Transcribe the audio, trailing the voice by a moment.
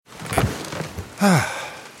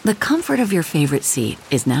The comfort of your favorite seat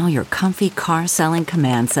is now your comfy car selling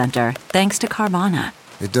command center, thanks to Carvana.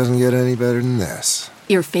 It doesn't get any better than this.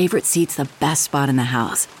 Your favorite seat's the best spot in the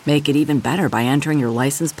house. Make it even better by entering your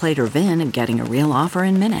license plate or VIN and getting a real offer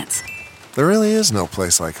in minutes. There really is no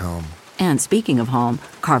place like home. And speaking of home,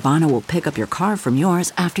 Carvana will pick up your car from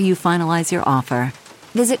yours after you finalize your offer.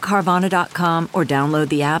 Visit Carvana.com or download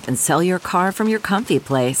the app and sell your car from your comfy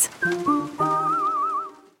place.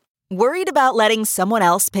 Worried about letting someone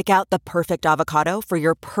else pick out the perfect avocado for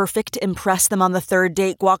your perfect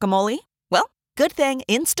impress-them-on-the-third-date guacamole? Well, good thing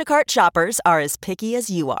Instacart shoppers are as picky as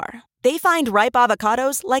you are. They find ripe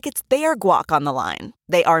avocados like it's their guac on the line.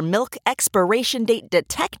 They are milk expiration date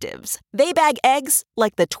detectives. They bag eggs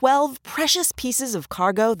like the 12 precious pieces of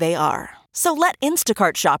cargo they are. So let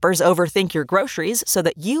Instacart shoppers overthink your groceries so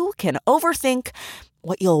that you can overthink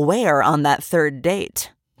what you'll wear on that third date.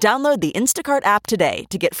 Download the Instacart app today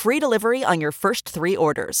to get free delivery on your first 3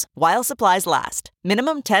 orders, while supplies last.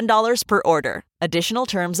 Minimum $10 per order. Additional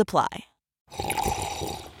terms apply.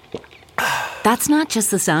 That's not just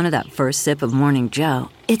the sound of that first sip of Morning Joe.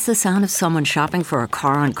 It's the sound of someone shopping for a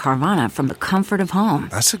car on Carvana from the comfort of home.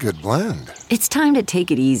 That's a good blend. It's time to take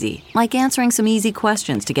it easy, like answering some easy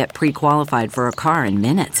questions to get pre-qualified for a car in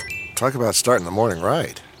minutes. Talk about starting the morning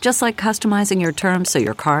right. Just like customizing your terms so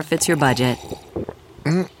your car fits your budget.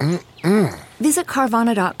 Visit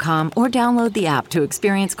Carvana.com or download the app to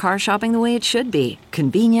experience car shopping the way it should be.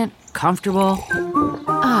 Convenient, comfortable.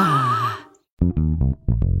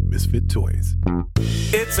 Misfit Toys.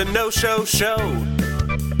 It's a no-show show.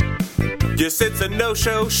 Yes, it's a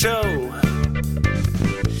no-show show.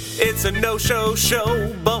 It's a no-show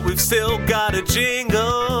show, but we've still got a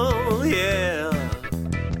jingle, yeah.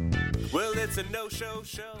 Well, it's a no-show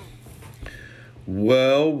show.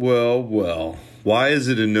 Well. Why is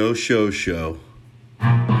it a no-show show?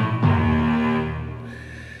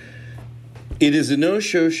 It is a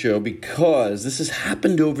no-show show because this has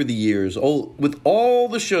happened over the years. With all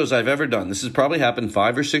the shows I've ever done, this has probably happened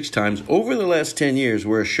 5 or 6 times over the last 10 years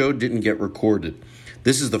where a show didn't get recorded.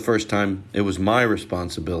 This is the first time it was my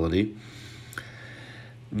responsibility.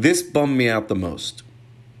 This bummed me out the most.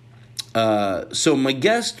 So my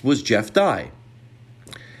guest was Jeff Dye.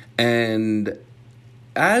 And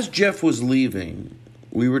as Jeff was leaving,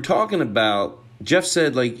 we were talking about, Jeff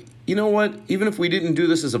said, like, you know what? Even if we didn't do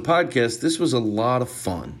this as a podcast, this was a lot of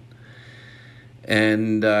fun.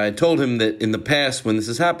 And I told him that in the past, when this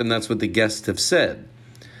has happened, that's what the guests have said.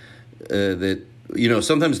 That, you know,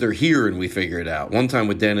 sometimes they're here and we figure it out. One time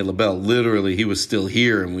with Danny LaBelle, literally, he was still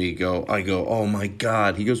here and I go, oh my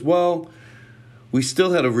God. He goes, well, we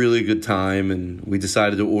still had a really good time and we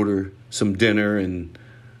decided to order some dinner and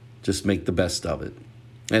just make the best of it.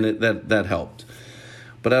 And that helped.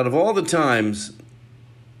 But out of all the times,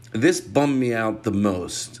 this bummed me out the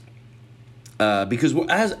most because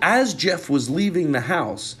as Jeff was leaving the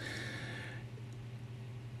house,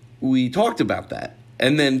 we talked about that.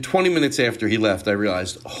 And then 20 minutes after he left, I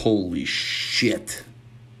realized, holy shit,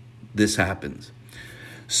 this happened.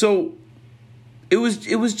 So it was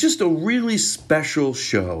just a really special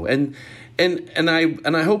show. And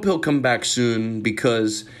I hope he'll come back soon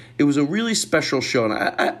because it was a really special show. And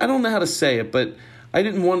I don't know how to say it, but I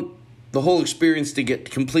didn't want the whole experience to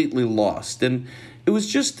get completely lost. And it was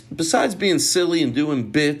just, besides being silly and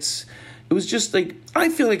doing bits, it was just like, I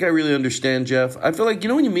feel like I really understand Jeff. I feel like, you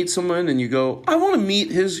know, when you meet someone and you go, I want to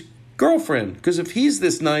meet his girlfriend, because if he's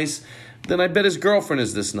this nice, then I bet his girlfriend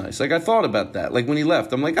is this nice. Like, I thought about that. Like, when he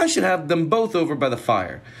left, I'm like, I should have them both over by the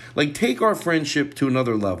fire. Like, take our friendship to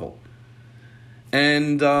another level.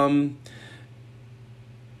 And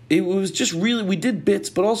it was just really, we did bits,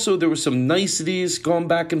 but also there were some niceties going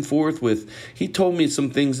back and forth with, he told me some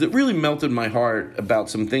things that really melted my heart about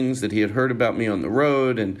some things that he had heard about me on the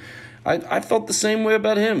road. And I felt the same way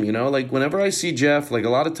about him, you know, like whenever I see Jeff, like a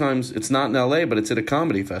lot of times it's not in LA, but it's at a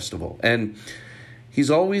comedy festival. And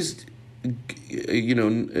he's always, you know,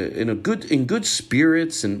 in good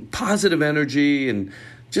spirits and positive energy and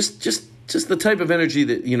just the type of energy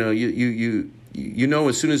that, you know, you know,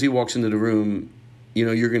 as soon as he walks into the room, you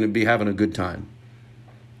know, you're going to be having a good time.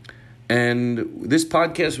 And this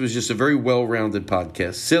podcast was just a very well-rounded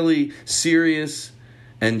podcast. Silly, serious,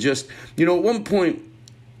 and just, you know, at one point,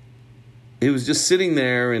 he was just sitting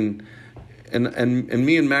there and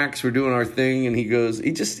me and Max were doing our thing, and he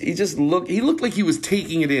looked like he was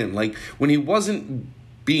taking it in. Like, when he wasn't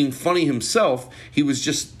being funny himself, he was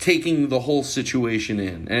just taking the whole situation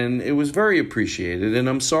in. And it was very appreciated, and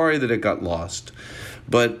I'm sorry that it got lost.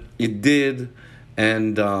 But it did.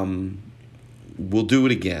 And we'll do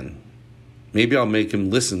it again. Maybe I'll make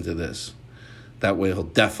him listen to this That way he'll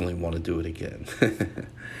definitely want to do it again.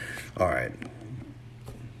 All right.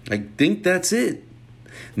 I think that's it.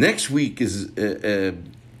 Next week is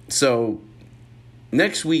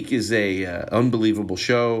next week is a unbelievable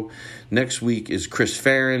show. Next week is Chris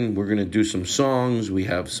Farron. We're going to do some songs. We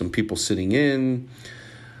have some people sitting in.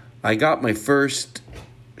 I got my first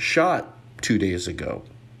shot 2 days ago.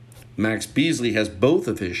 Max Beasley has both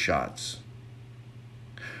of his shots.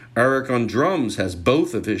 Eric on drums has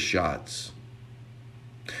both of his shots.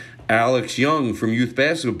 Alex Young from youth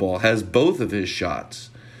basketball has both of his shots.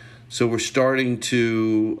 So we're starting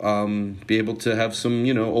to be able to have some,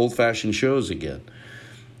 old-fashioned shows again.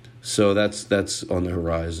 So that's on the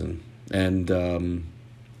horizon. And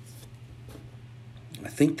I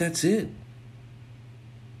think that's it.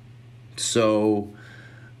 So,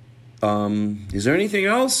 is there anything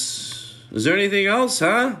else? Is there anything else,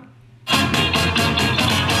 huh?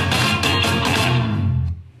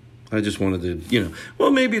 I just wanted to,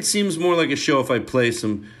 maybe it seems more like a show if I play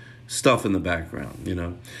some stuff in the background,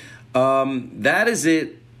 That is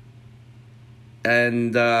it.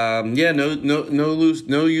 And, no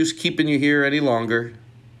use keeping you here any longer.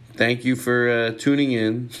 Thank you for tuning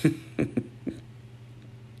in.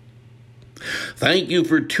 Thank you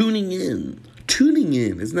for tuning in. Tuning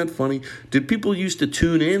in. Isn't that funny? Did people used to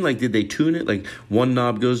tune in? Like, did they tune it? Like, one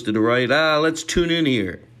knob goes to the right. Let's tune in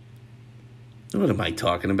here. What am I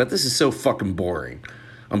talking about? This is so fucking boring.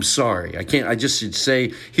 I'm sorry. I just should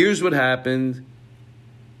say, here's what happened.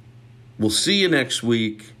 We'll see you next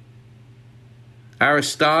week.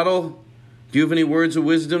 Aristotle, do you have any words of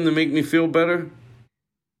wisdom to make me feel better?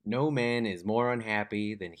 No man is more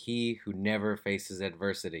unhappy than he who never faces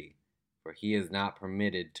adversity, for he is not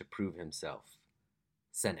permitted to prove himself.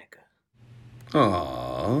 Seneca.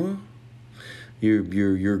 Aww.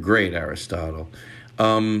 You're great, Aristotle.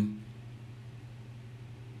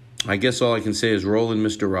 I guess all I can say is roll in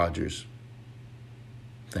Mr. Rogers.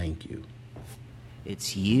 Thank you.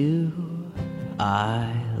 It's you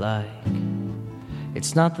I like.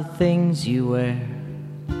 It's not the things you wear,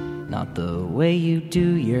 not the way you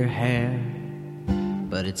do your hair,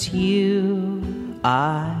 but it's you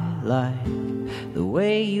I like. The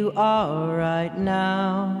way you are right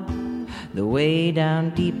now, the way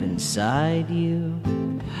down deep inside you.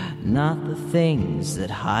 Not the things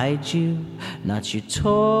that hide you, not your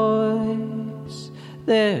toys,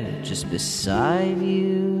 they're just beside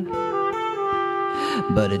you.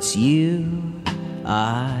 But it's you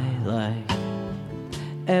I like,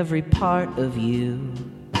 every part of you.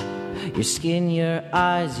 Your skin, your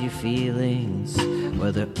eyes, your feelings,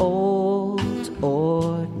 whether old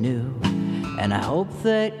or new. And I hope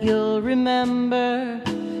that you'll remember,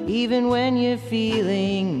 even when you're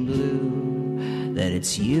feeling blue, that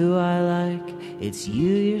it's you I like, it's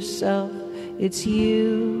you yourself, it's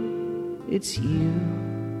you, it's you,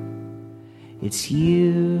 it's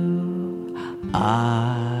you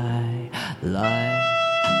I like.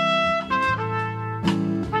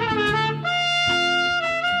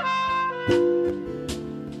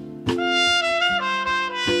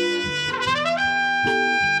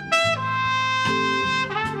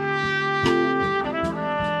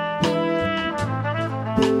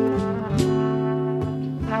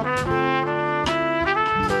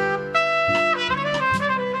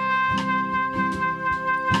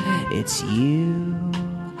 It's you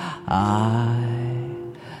I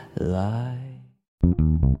like.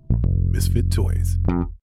 Misfit Toys.